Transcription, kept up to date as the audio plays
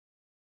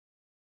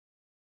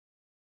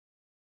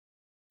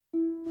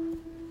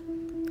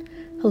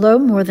Hello,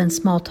 More Than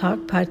Small Talk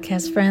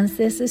podcast friends.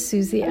 This is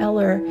Susie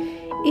Eller.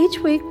 Each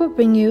week we'll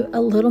bring you a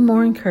little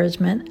more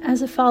encouragement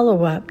as a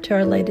follow-up to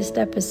our latest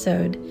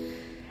episode.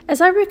 As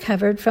I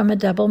recovered from a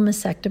double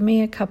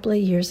mastectomy a couple of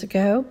years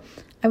ago,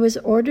 I was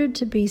ordered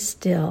to be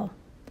still.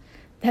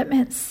 That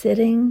meant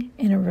sitting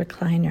in a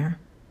recliner.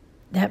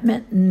 That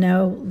meant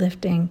no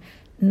lifting,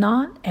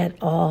 not at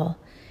all.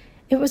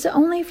 It was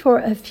only for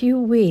a few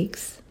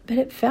weeks, but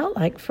it felt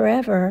like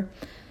forever.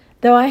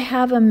 Though I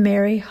have a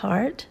merry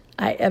heart,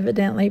 I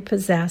evidently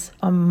possess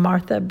a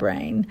Martha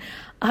brain.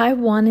 I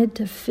wanted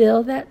to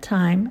fill that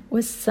time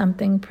with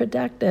something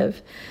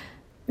productive.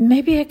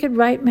 Maybe I could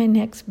write my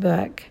next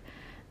book.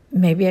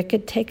 Maybe I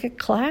could take a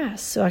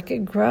class so I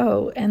could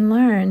grow and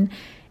learn.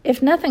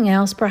 If nothing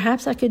else,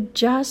 perhaps I could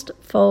just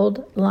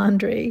fold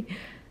laundry.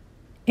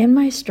 In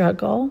my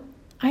struggle,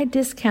 I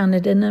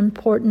discounted an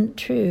important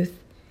truth.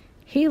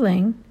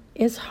 Healing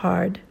is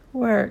hard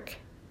work.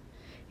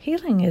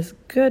 Healing is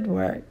good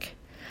work.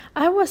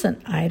 I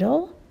wasn't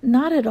idle.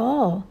 Not at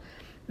all.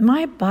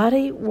 My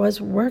body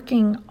was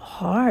working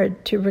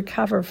hard to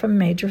recover from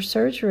major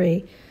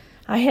surgery.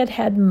 I had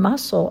had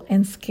muscle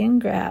and skin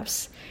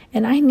grafts,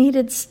 and I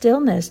needed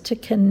stillness to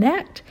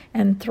connect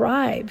and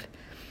thrive.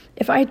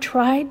 If I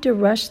tried to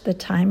rush the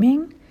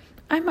timing,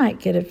 I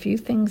might get a few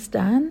things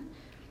done,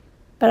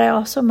 but I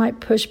also might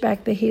push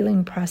back the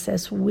healing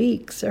process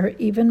weeks or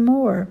even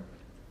more.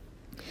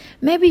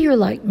 Maybe you're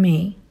like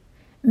me.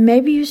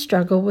 Maybe you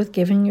struggle with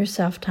giving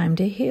yourself time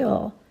to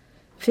heal.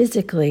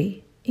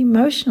 Physically,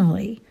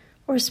 emotionally,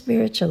 or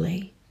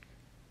spiritually.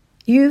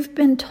 You've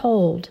been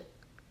told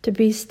to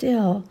be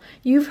still.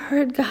 You've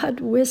heard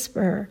God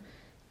whisper,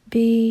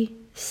 "Be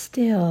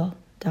still,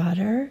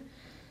 daughter."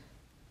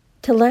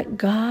 To let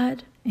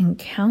God and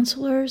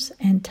counselors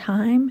and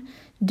time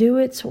do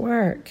its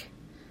work.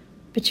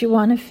 But you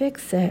want to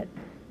fix it.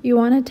 You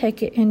want to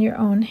take it in your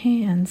own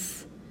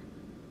hands.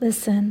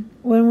 Listen,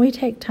 when we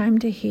take time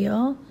to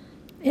heal,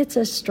 it's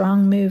a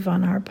strong move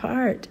on our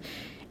part.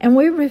 And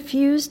we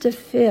refuse to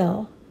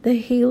fill the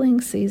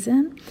healing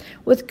season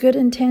with good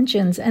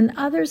intentions and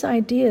others'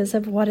 ideas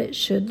of what it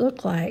should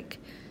look like.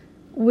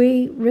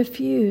 We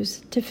refuse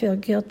to feel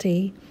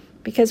guilty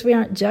because we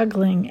aren't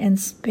juggling and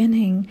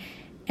spinning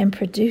and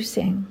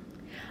producing.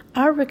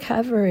 Our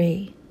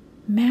recovery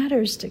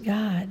matters to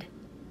God.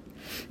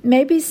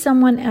 Maybe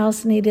someone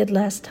else needed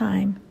less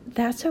time.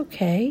 That's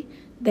okay.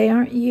 They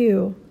aren't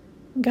you.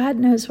 God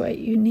knows what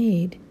you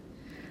need.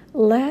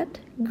 Let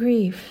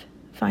grief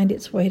find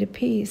its way to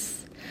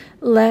peace.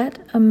 Let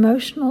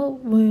emotional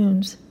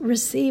wounds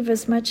receive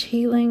as much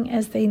healing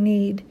as they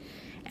need.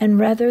 And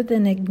rather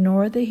than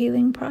ignore the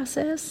healing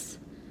process,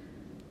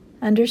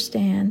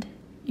 understand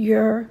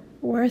you're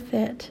worth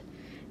it.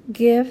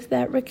 Give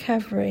that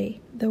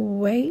recovery the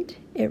weight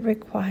it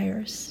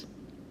requires.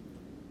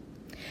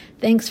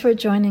 Thanks for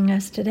joining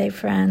us today,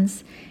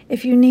 friends.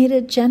 If you need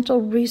a gentle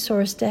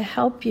resource to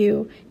help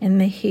you in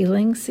the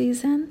healing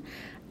season,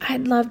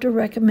 I'd love to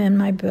recommend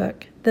my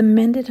book, The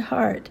Mended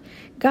Heart,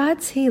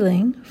 God's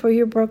Healing for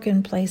Your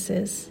Broken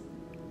Places.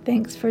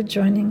 Thanks for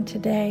joining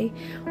today.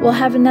 We'll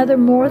have another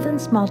More Than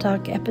Small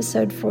Talk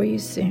episode for you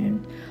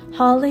soon.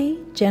 Holly,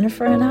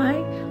 Jennifer, and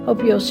I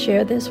hope you'll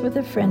share this with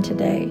a friend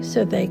today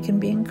so they can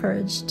be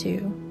encouraged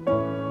too.